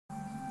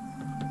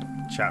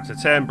Chapter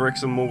 10,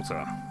 Bricks and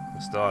Mortar.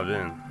 Let's dive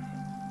in.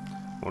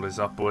 What is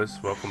up, boys?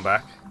 Welcome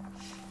back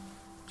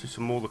to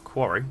some more of the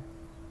Quarry.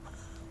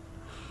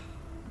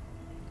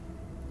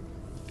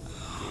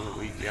 Here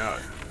we go.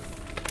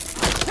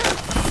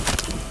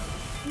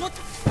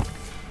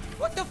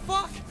 What the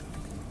fuck?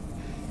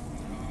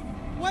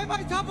 Why am I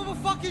on top of a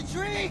fucking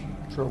tree?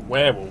 You're a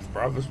werewolf,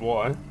 bruv, that's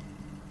why.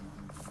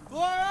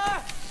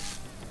 Laura!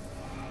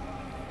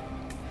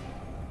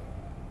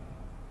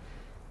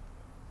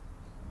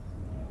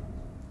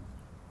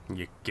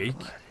 You geek.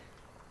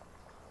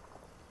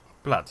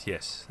 Blood,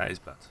 yes, that is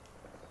blood.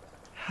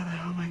 How the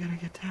hell am I gonna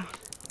get down?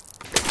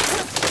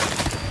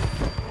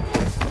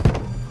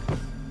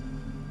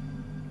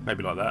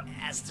 Maybe like that.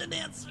 Asked an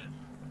answer.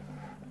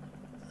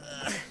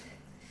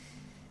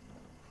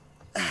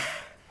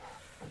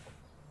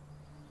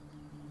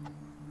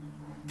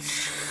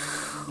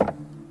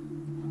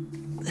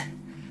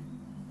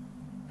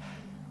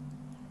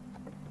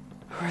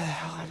 Where the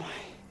hell am I?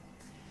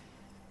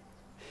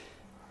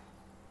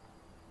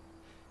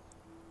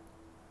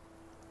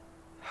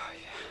 Oh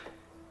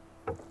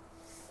yeah.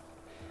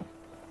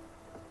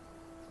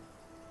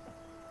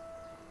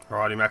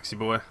 Alrighty, Maxi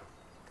boy.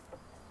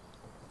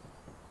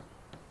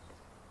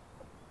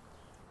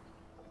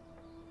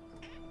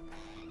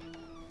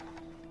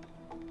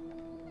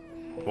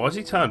 Why has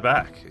he turned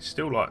back? It's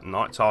still like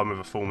night time with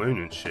a full moon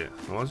and shit.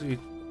 Why is he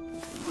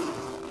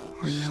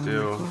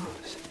still?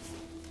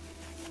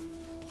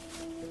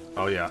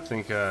 Oh yeah, I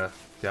think the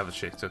other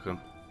chick took him.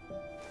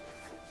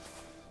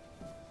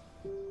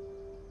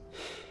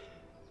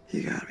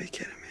 You gotta be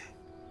kidding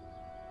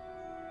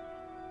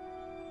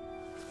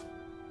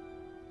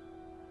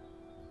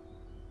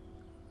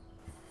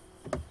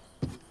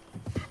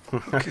me.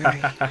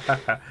 Okay.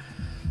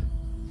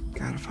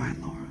 Gotta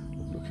find Laura.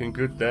 Looking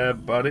good there,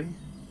 buddy.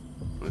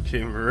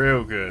 Looking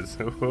real good.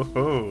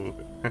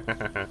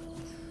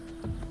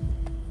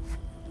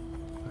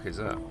 What is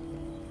that?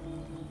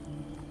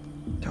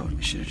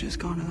 Totally should have just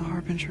gone to the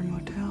Harbinger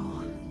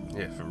Motel.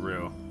 Yeah, for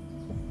real.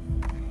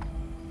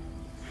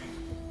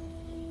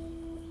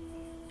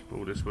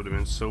 All this would have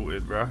been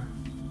sorted, bruh.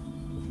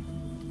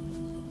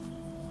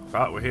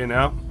 But we're here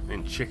now,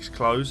 in chick's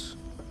clothes.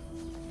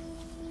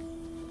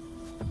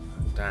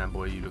 Damn,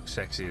 boy, you look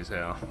sexy as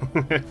hell.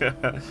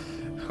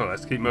 Well,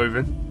 let's keep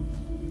moving.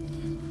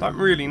 Don't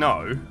really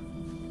know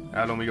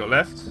how long we got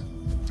left.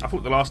 I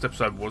thought the last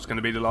episode was going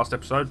to be the last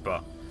episode,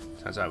 but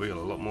turns out we got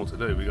a lot more to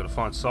do. We got to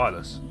find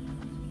Silas.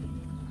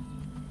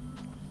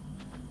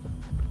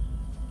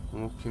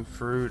 Walking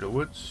through the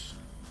woods.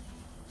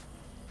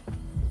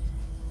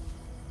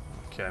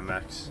 Okay,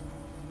 Max.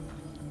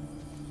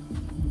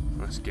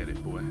 Let's get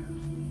it, boy.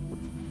 What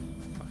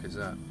the fuck is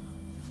that?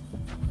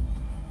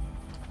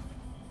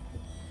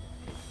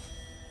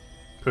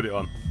 Put it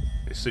on.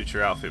 It suits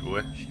your outfit,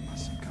 boy. She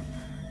must have come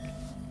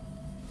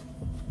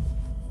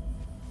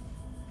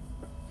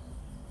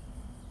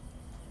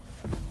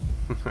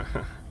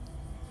back.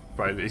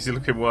 Right, he's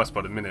looking worse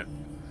by the minute.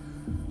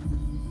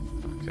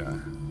 Okay.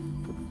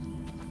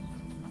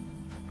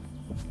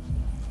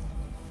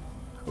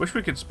 I wish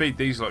we could speed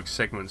these like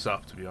segments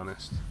up, to be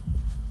honest.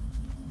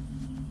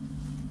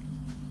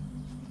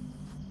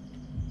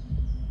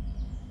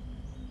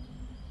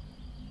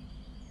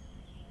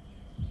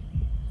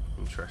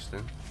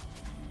 Interesting.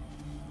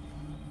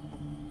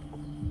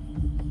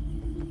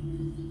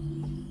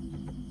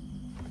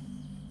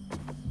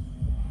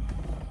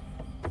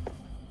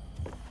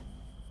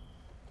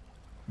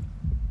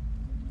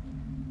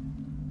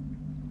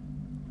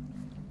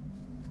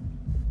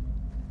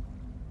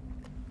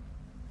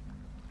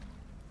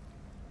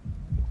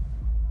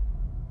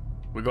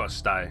 We gotta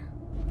stay.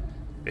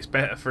 It's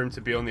better for him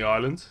to be on the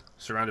island,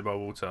 surrounded by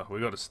water.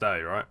 We gotta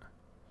stay, right?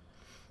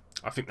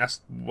 I think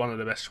that's one of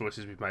the best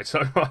choices we've made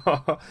so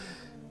far.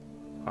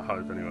 I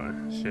hope, anyway.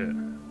 Shit.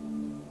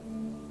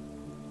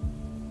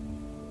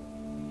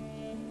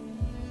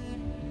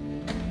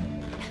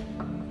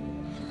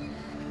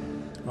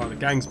 Oh, the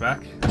gang's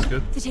back. That's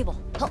good. The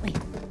table. Help me.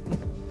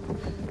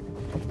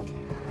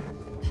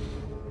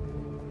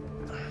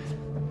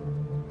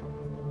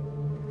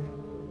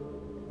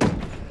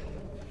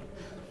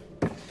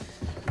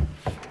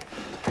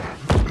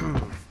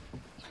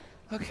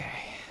 Okay.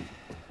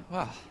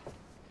 Well,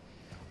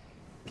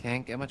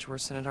 can't get much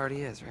worse than it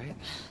already is, right?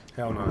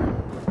 Hell no.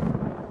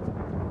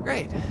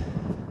 Great.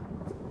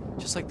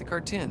 Just like the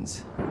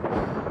cartoons.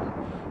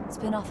 It's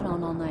been off and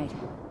on all night.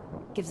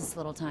 Gives us a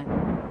little time.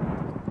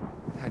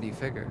 How do you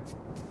figure?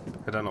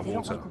 They don't have They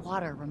don't water. like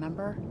water,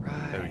 remember?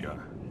 Right. There we go.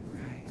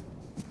 Right.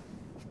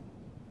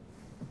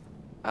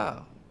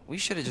 Oh, we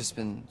should have just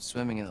been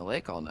swimming in the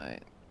lake all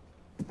night.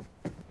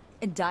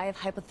 And die of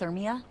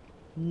hypothermia?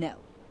 No.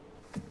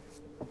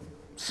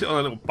 Sit on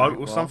a little boat or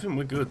Well, something,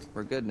 we're good.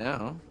 We're good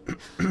now.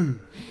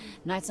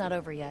 Night's not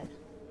over yet.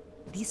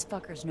 These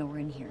fuckers know we're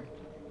in here.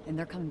 And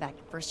they're coming back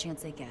the first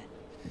chance they get.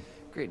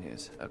 Great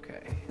news.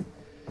 Okay.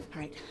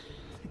 Alright.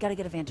 We gotta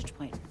get a vantage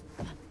point.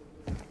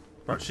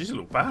 Bro, she's a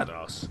little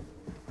badass.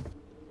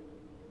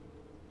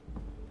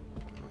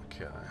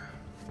 Okay.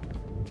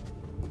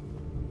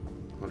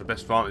 Well, the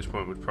best vantage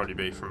point would probably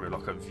be from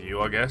like a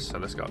view, I guess. So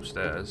let's go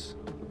upstairs.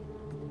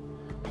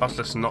 Plus,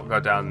 let's not go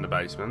down in the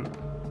basement.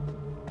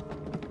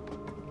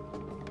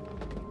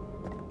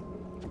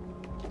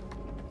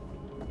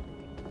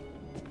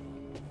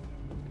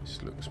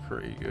 This looks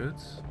pretty good.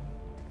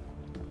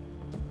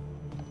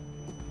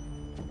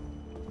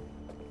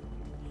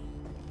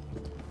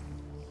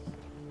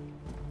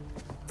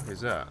 What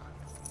is that?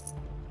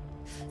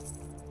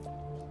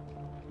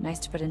 Nice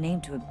to put a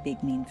name to a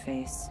big mean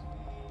face.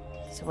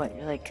 So what,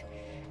 you're like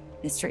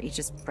Mr.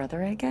 H's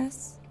brother, I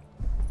guess?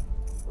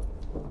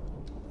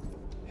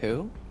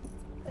 Who?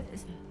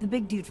 The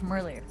big dude from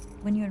earlier,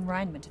 when you and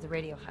Ryan went to the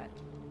radio hut.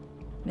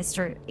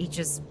 Mr.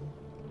 H's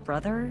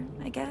brother,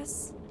 I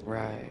guess?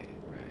 Right.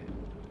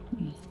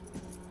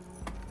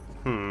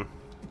 Hmm.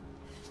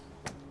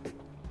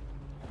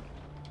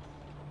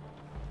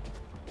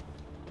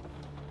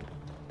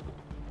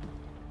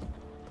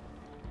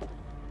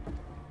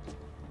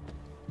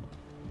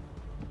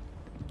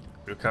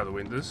 Look out the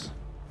windows.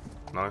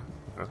 No.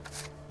 No.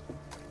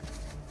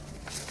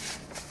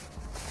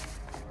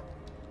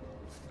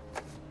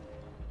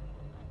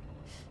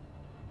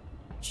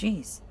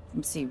 Jeez,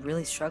 them see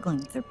really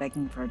struggling if they're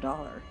begging for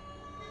 $1.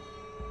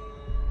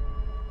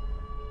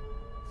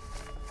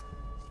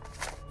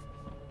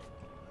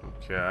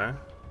 Okay.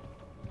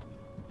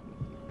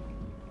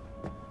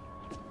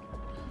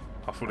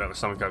 I thought there was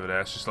something over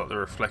there. It's just like the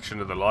reflection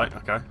of the light.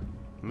 Okay.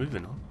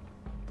 Moving on.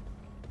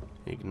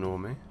 Ignore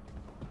me.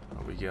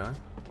 There we go.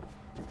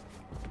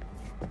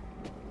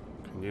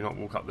 Can you not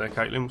walk up there,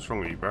 Caitlin? What's wrong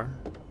with you, bro?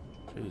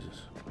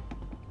 Jesus.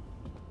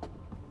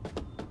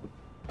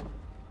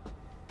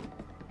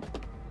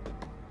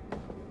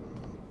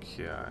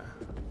 Okay.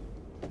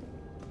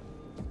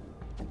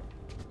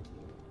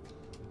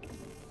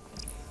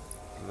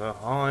 The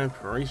High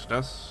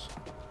Priestess.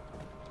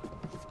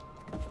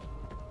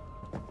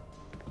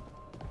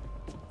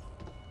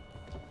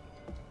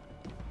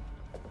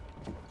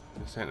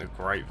 This ain't a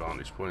great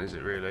vantage point, is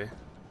it really?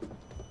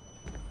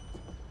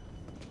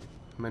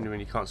 Mainly when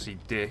you can't see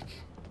dick.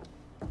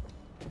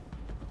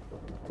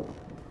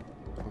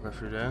 I'll go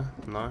through there.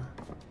 No.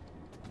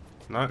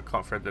 No,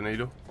 can't thread the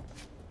needle.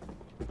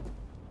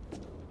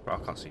 But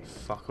I can't see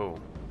fuck all.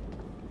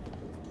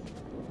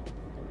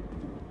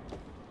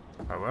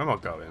 Oh, where am I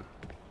going?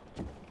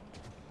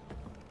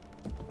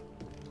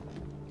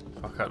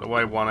 Fuck out the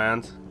way, one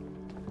hand.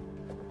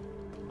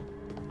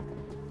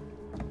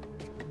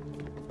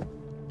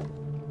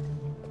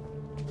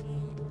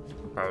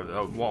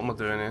 Oh, what am I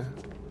doing here?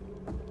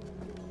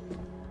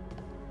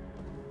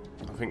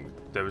 I think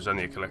there was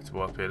only a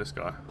collectible up here, this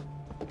guy.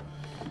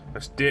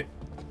 Let's dip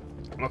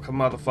like a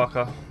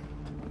motherfucker.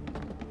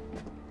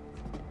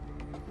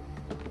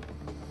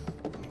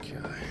 Okay.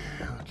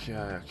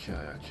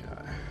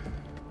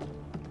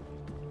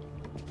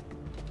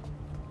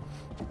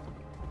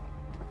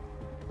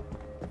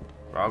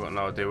 Bro, I've got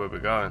no idea where we're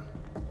going.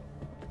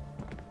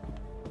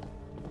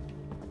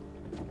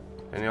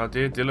 Any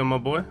idea, Dylan, my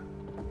boy?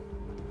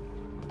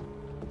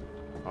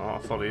 Oh, I'll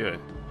follow you.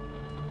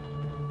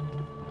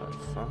 What the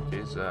fuck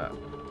is that?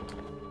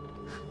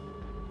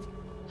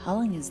 How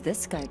long has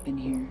this guy been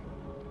here?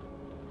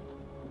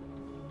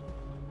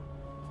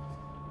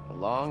 A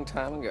long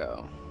time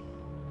ago.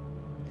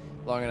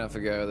 Long enough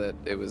ago that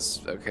it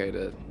was okay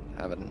to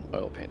have an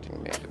oil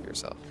painting made of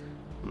yourself.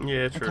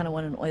 Yeah, I true. kind of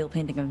want an oil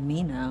painting of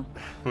me now.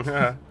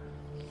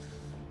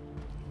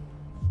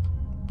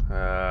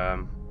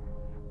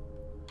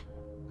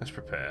 Let's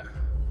prepare.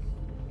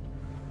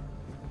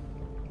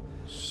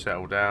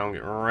 Settle down,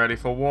 get ready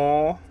for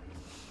war.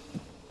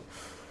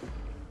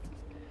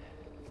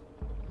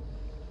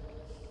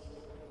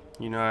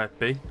 You know how it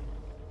be.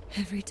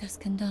 Every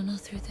dusk and dawn all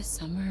through the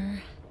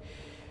summer.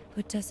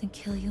 What doesn't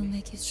kill you will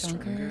make you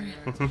stronger.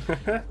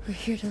 We're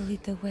here to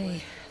lead the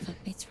way.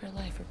 Mates for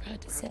life, we're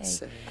proud to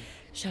say.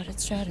 Shout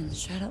it, shout and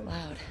shout out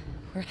loud.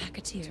 We're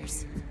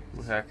HACKETTS.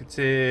 We're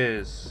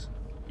HACKETTS.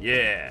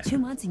 Yeah. 2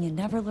 months and you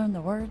never learn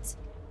the words?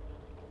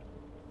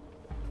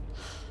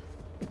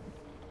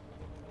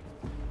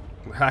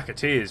 We're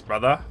HACKETTS,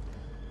 brother.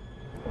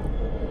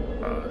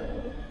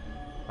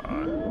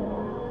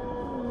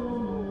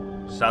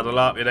 Saddle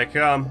up, here they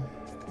come.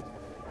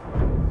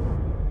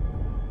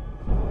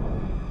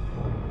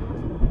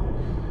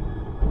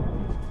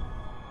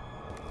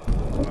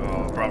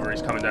 Oh, brother,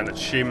 he's coming down the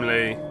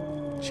chimney.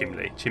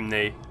 Chimney.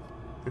 Chimney.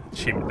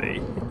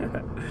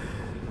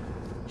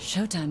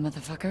 Showtime,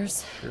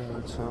 motherfuckers.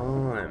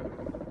 Showtime.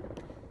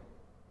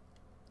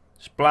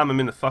 Just blam them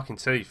in the fucking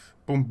teeth.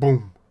 Boom,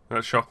 boom.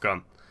 That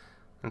shotgun.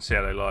 And see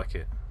how they like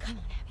it. Come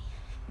on, Abby.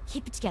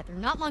 Keep it together.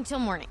 Not long till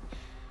morning.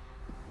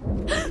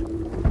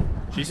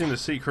 She's in the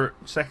secret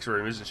sex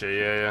room, isn't she?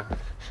 Yeah.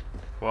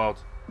 Wild.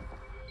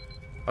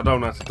 I don't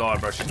want her to die,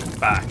 bro. She's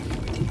back.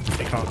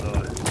 She can't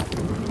die.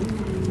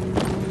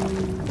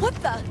 What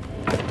the?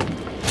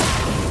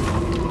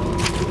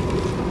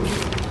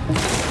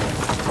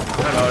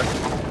 Hello.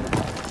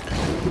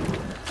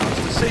 Nice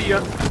to see ya.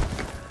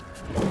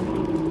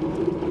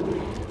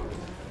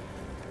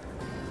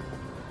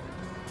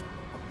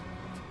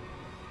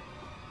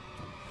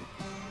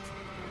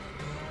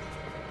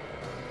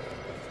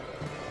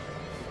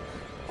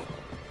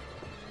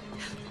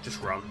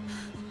 Just run.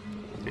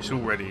 It's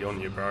already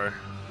on you, bro.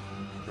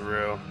 For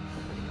real.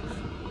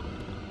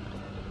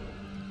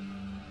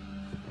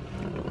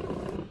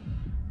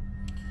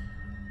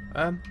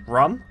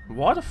 Run?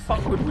 Why the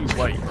fuck would we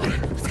wait, bro?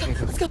 Let's go,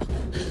 let's go.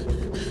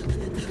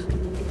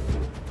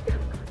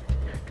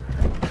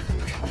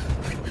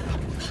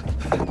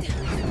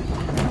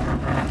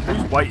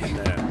 Who's waiting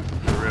there?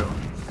 For real.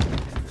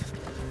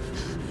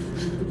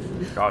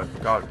 Go,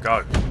 go,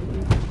 go.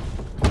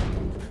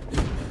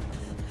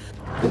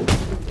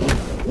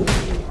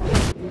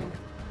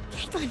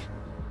 Caitlin!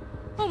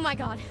 Oh my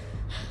god.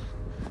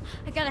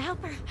 I gotta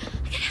help her. I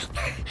gotta help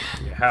her.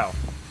 Yeah, how?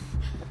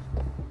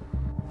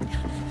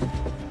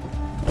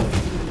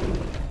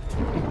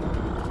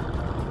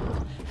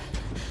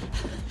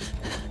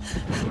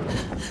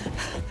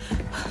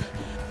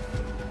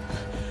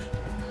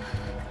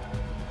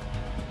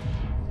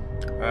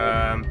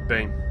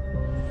 Beam.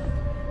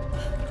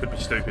 Could be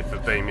stupid,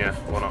 but beam, yeah,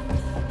 why not?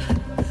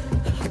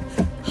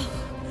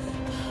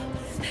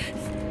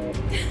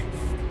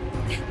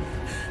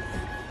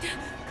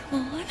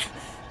 Come on.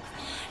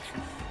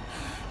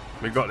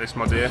 We got this,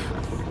 my dear.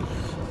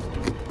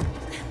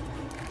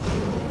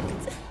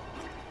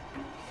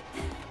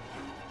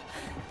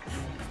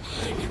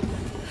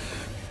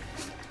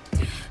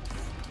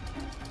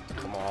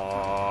 Come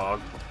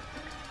on.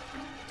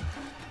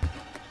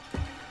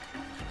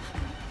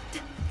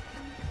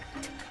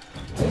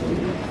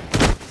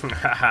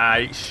 Haha,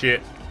 eat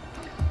shit.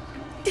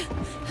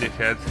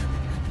 Dickhead.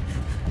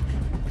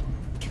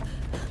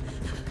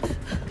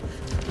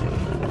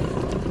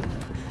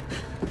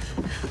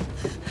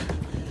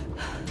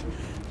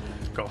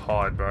 Got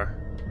hide, bro.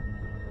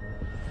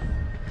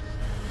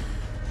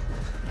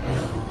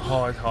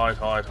 Hide, hide,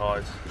 hide,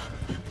 hide.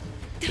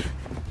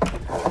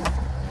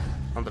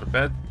 Under the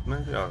bed,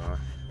 maybe? I don't know.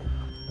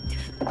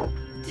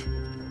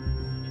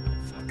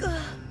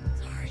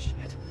 Sorry.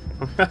 Shit.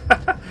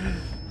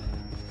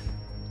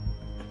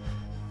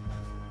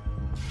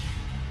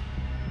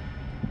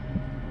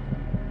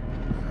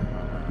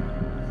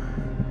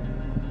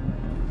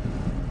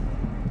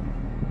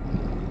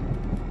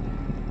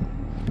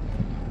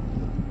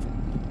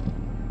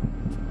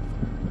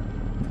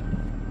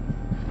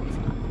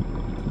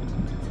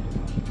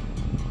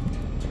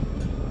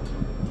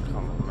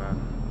 Come on, man.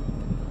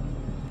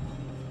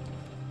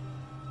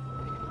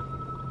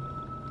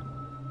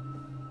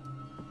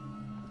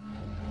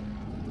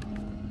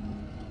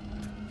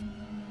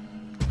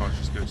 Oh,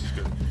 she's good, she's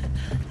good.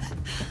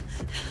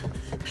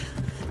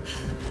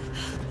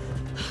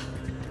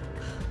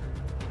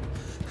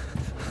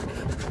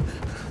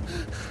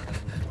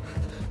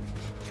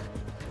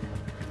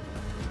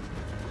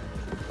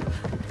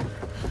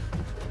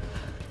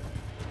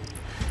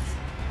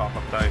 Half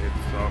updated,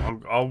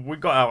 so we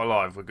got out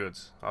alive, we're good.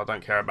 I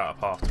don't care about a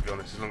path, to be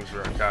honest, as long as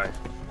we're okay.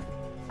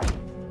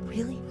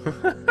 Really?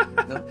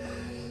 No?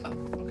 Oh,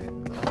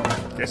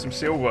 okay. Get some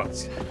silver.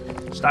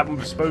 Stab him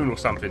with a spoon or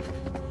something.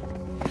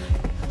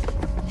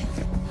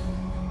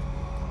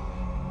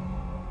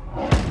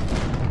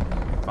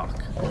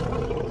 Fuck.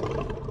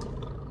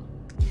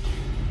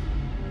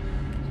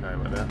 Okay,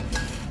 we're there.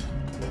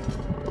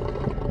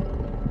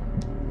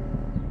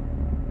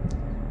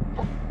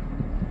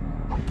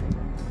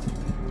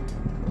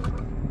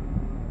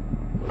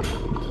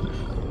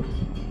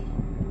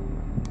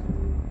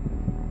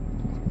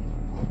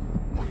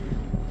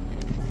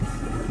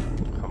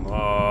 Come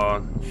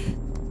on.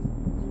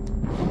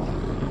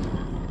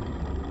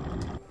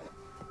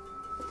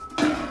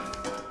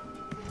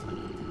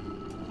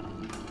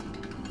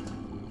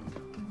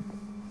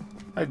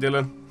 Hey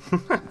Dylan.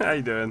 How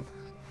you doing?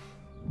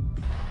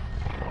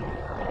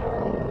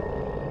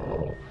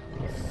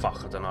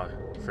 Fuck, I don't know.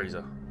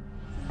 Freezer.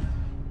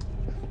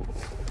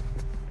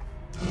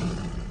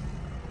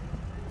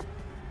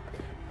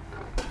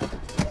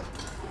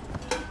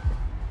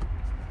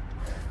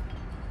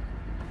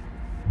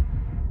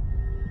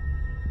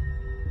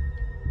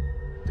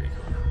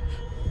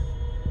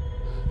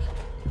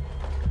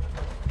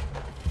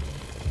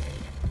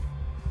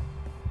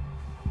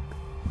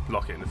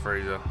 Lock it in the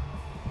freezer.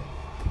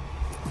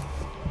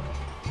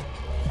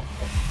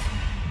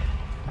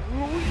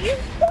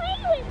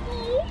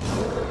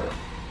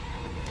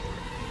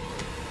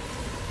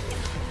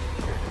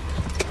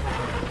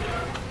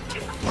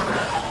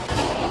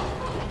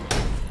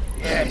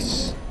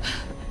 Yes.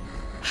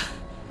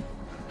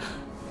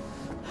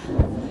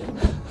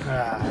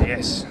 Ah,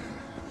 yes.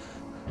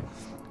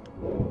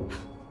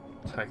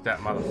 Take that,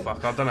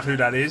 motherfucker. I don't know who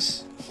that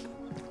is.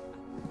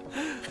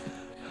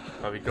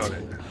 Oh, we got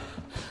it.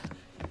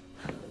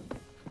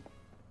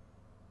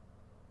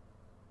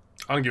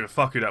 I don't give a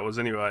fuck who that was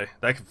anyway.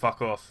 They can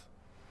fuck off.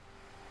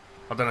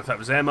 I don't know if that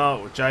was Emma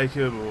or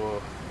Jacob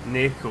or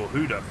Nick or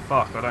who the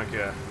fuck. I don't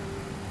care.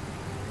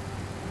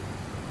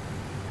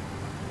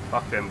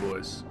 Fuck them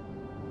boys.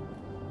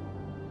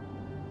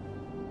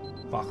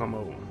 Fuck them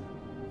all.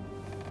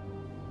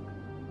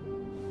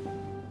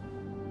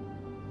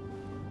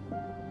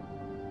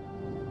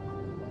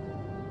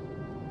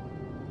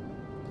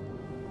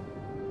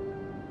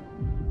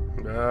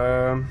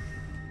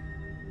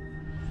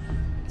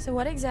 So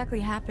what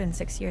exactly happened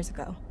 6 years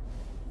ago?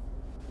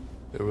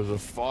 There was a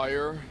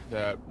fire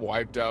that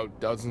wiped out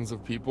dozens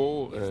of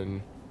people,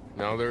 and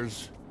now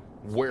there's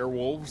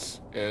werewolves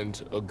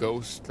and a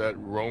ghost that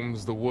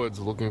roams the woods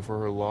looking for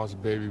her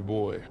lost baby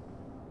boy.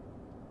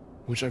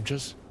 Which I've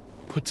just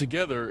put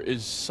together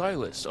is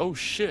Silas. Oh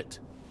shit.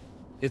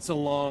 It's a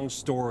long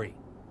story.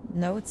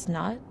 No, it's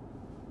not.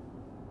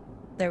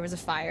 There was a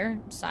fire.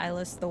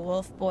 Silas the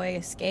wolf boy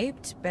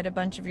escaped, bit a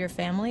bunch of your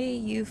family.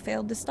 You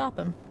failed to stop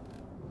him.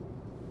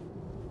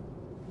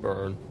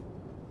 Burn.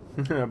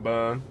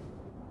 Burn.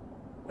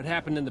 What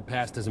happened in the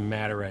past doesn't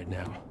matter right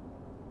now.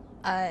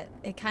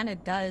 It kind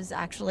of does,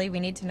 actually. We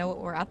need to know what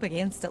we're up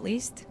against, at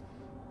least.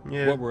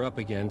 Yeah. What we're up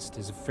against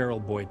is a feral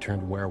boy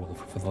turned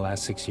werewolf who for the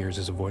last 6 years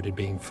has avoided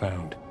being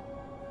found.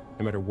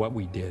 No matter what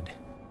we did.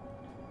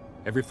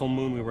 Every full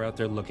moon we were out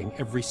there looking.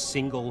 Every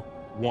single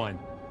one.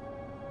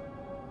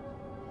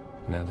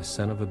 Now the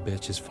son of a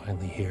bitch is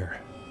finally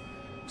here.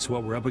 So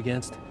what we're up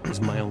against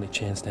is my only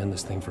chance to end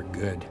this thing for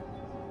good.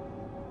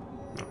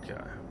 Okay.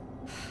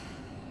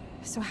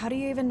 So how do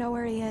you even know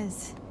where he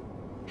is?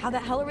 How the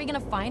hell are we gonna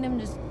find him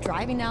just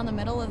driving down the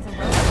middle of the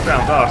road?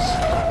 Found us.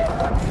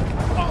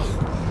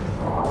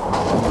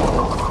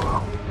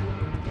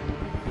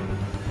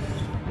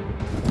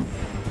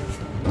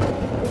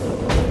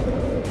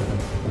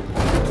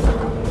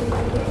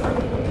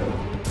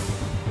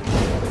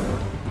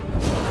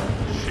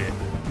 Shit.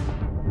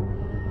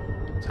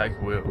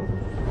 Take wheel.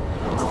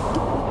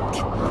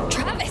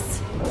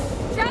 Travis!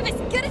 Travis,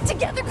 get it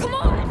together, come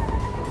on!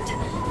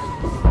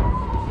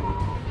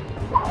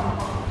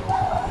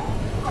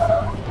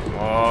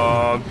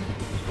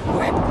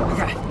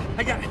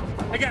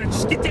 I got it,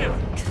 just get down!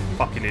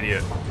 Fucking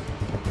idiot.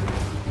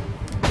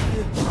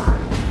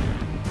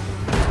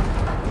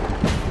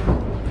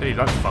 Hey,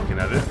 don't fucking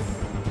have it.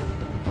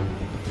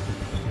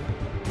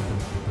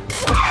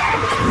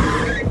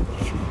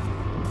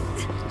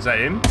 Is that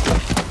him?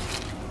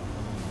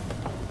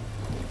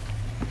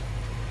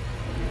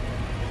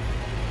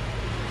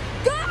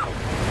 Go!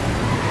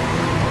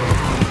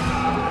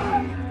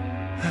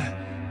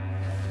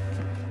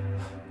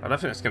 I don't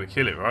think that's gonna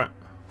kill it, right?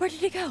 Where did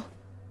he go?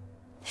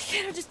 He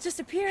kind of just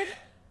disappeared.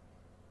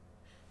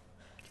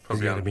 He's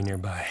Probably gotta be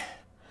nearby.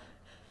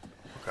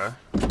 Okay.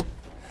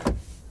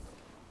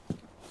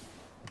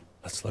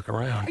 Let's look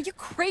around. Are you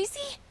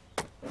crazy?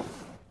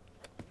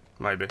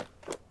 Maybe.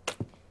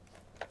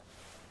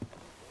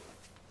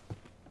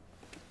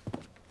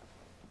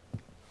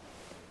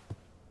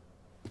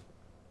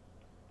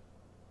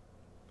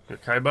 You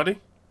okay, buddy?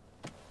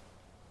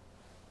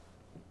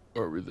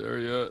 Are we there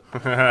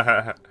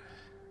yet?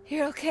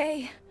 You're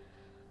okay.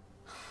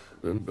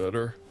 Been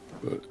better,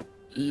 but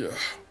yeah.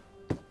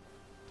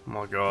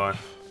 My God.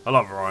 I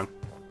love Ryan.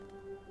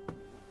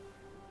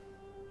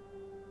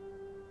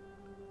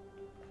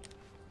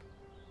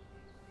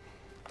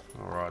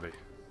 Alrighty.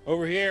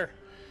 Over here.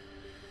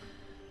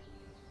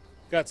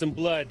 Got some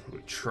blood. We're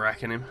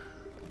tracking him.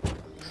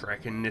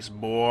 Tracking this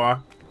boy.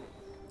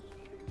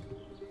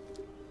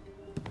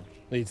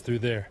 Leads through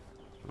there.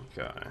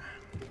 Okay.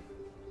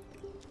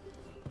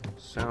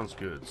 Sounds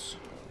good.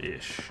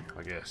 Ish,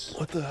 I guess.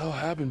 What the hell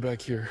happened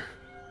back here?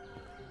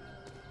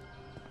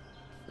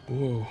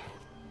 Whoa.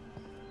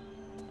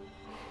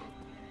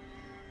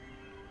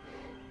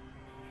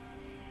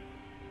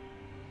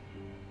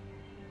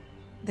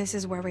 This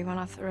is where we went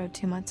off the road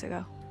 2 months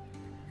ago.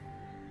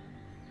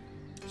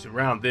 It's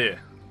around there.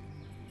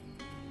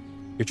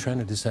 You're trying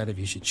to decide if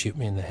you should shoot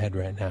me in the head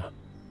right now.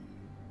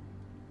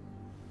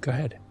 Go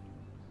ahead.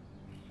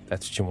 If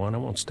that's what you want, I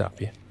won't stop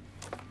you.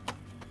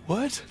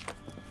 What?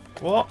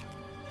 What?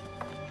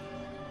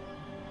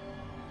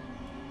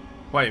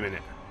 Wait a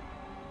minute.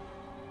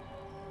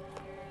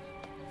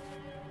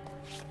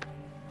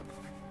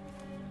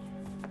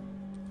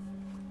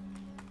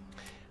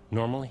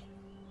 Normally,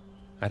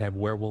 I'd have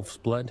werewolf's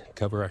blood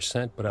cover our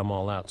scent, but I'm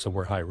all out, so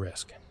we're high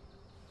risk.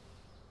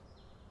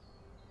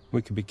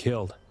 We could be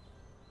killed.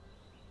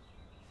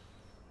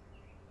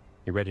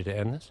 You ready to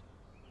end this?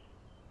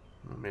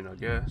 I mean, I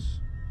guess.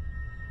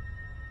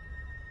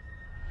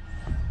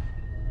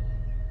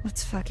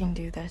 Let's fucking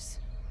do this.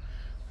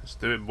 Let's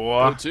do it,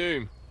 boy. Go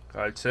team.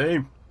 Go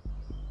team.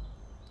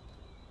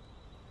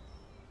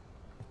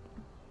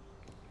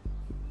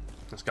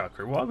 Let's go,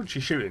 crew. Why would she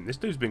shoot him? This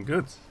dude's been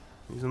good.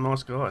 He's a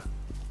nice guy.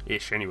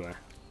 Ish, anyway.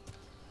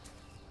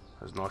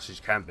 As nice as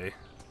can be.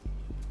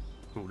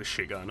 All this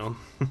shit going on.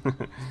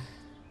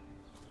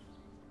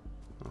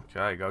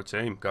 Okay, go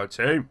team. Go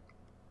team.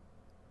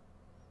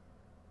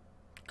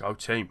 Go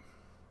team.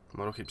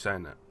 Why do I keep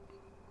saying that?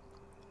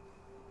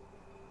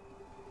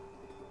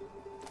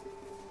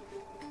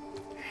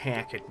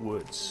 Hackett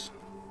Woods.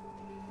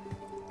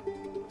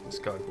 Let's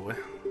go, boy.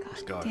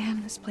 Let's go.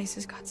 Damn, this place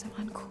has got some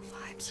uncool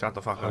vibes. Shut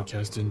the fuck up.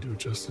 Podcast didn't do it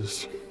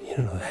justice. You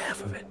don't know the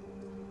half of it.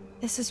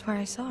 This is where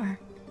I saw her.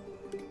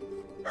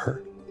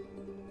 Her?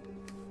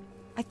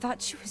 I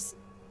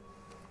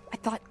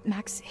thought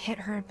Max hit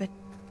her, but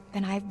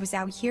then I was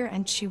out here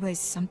and she was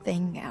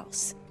something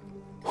else.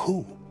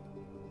 Who?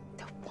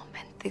 The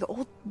woman The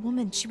old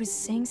woman, she was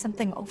saying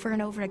something over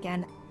and over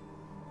again.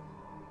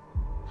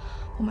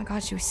 Oh my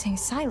god, she was saying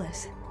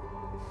Silas.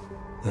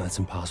 No, that's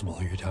impossible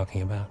who you're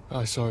talking about.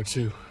 I saw her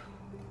too,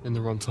 in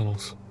the run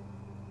tunnels.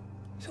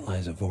 It's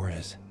Eliza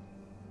Voorhees.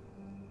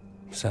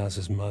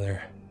 Silas's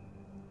mother.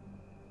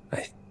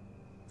 I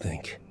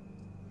think.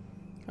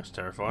 That's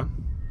terrifying.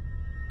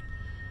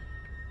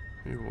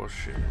 Who was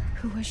she?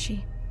 Who was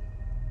she?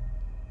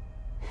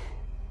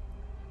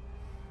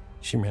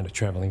 She ran a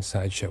traveling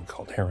sideshow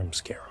called Harem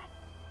Scarum.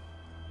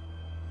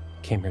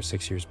 Came here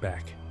 6 years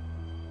back.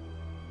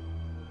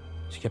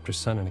 She kept her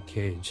son in a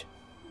cage.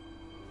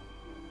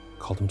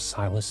 Called him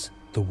Silas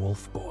the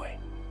Wolf Boy.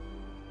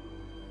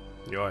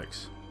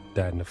 Yikes.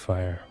 Died in a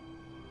fire.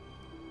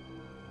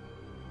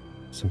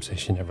 Some say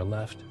she never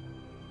left.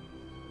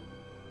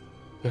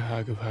 The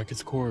Hag of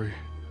HACKETTS Quarry.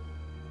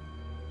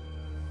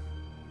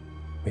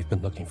 We've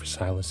been looking for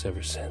Silas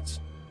ever since.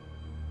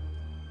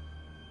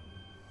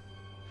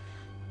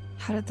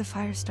 How did the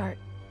fire start?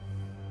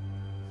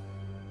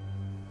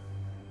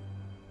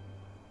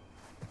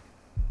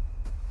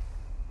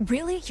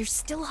 Really? You're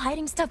still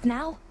hiding stuff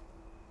now?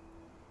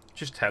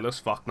 Just tell us,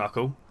 fuck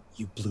knuckle.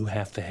 You blew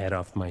half the head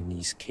off my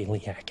niece,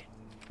 Kaylee Hackett.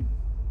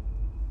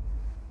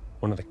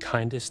 One of the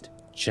kindest,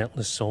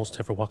 gentlest souls to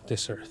ever walk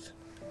this earth.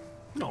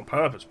 Not on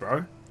purpose,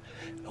 bro.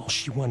 All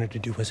she wanted to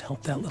do was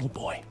help that little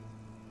boy.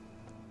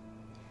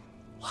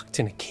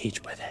 Locked in a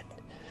cage by that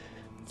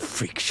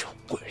freak show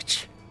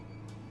witch.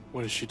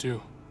 What did she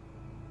do?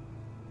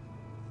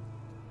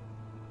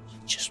 She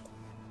just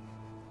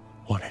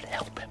wanted to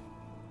help him.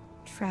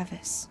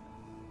 Travis.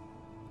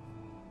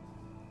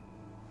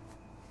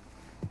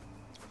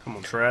 Come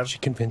on, Trav. She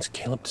convinced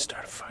Caleb to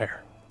start a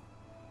fire.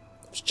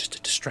 It was just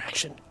a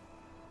distraction.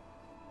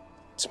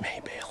 Some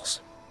hay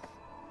bales.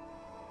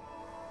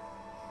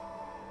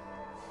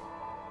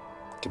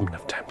 Give him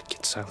enough time to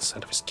get Silas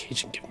out of his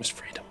cage and give him his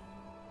freedom.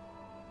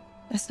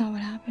 That's not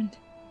what happened.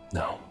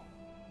 No.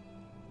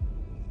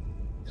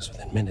 Because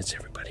within minutes,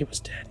 everybody was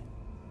dead.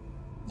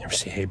 You ever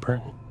see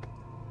Hayburn?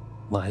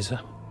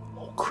 Liza?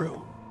 Whole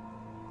crew.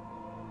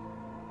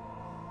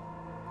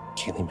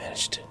 Kaylee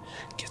managed to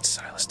get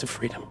Silas to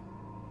freedom.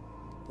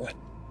 But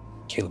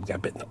Caleb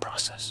got bit in the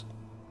process.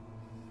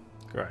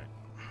 Great.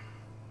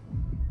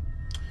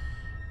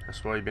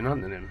 That's why you've been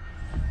hunting him.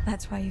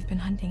 That's why you've been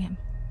hunting him.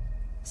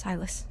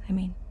 Silas, I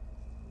mean.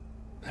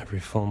 Every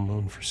full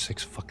moon for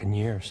 6 fucking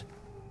years.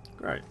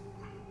 Great.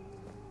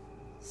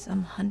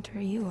 Some hunter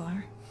you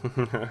are.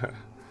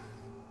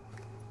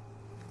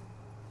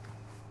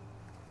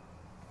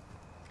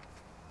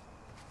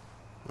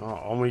 Oh,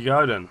 on we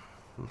go then.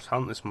 Let's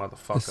hunt this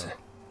motherfucker.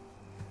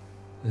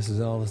 This is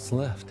all that's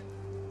left.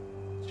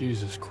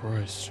 Jesus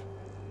Christ.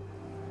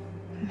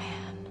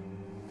 Man.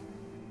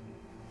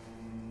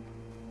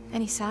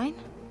 Any sign?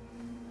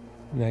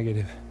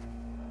 Negative.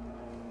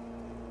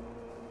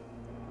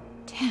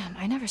 Damn,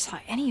 I never saw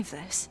any of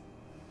this.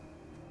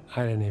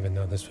 I didn't even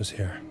know this was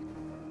here.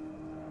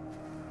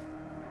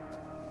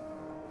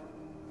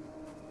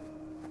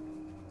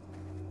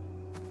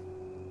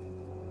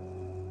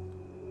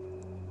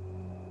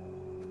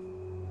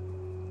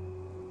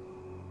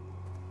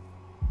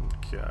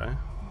 Okay.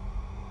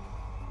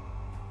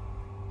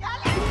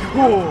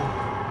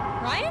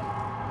 Ryan?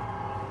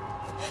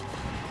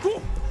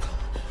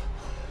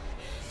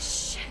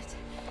 Shit.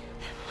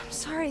 I'm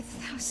sorry,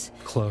 that was...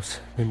 Close.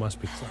 We must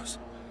be close.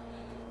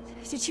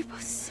 Did you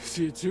both...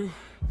 See it too?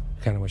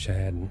 Kinda wish I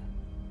hadn't.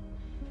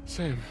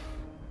 Same.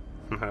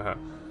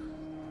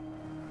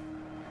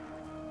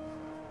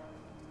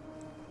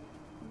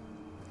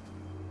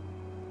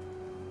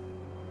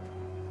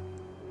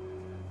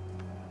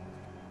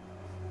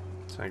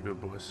 Sound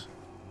good, boys.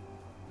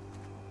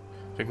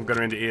 I think I'm going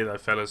to end it here though,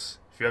 fellas.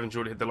 If you have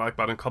enjoyed it, hit the like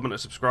button, comment and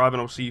subscribe,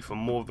 and I'll see you for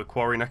more of the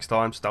Quarry next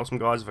time. Stay awesome,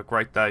 guys. Have a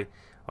great day.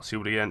 I'll see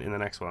you all again in the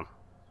next one.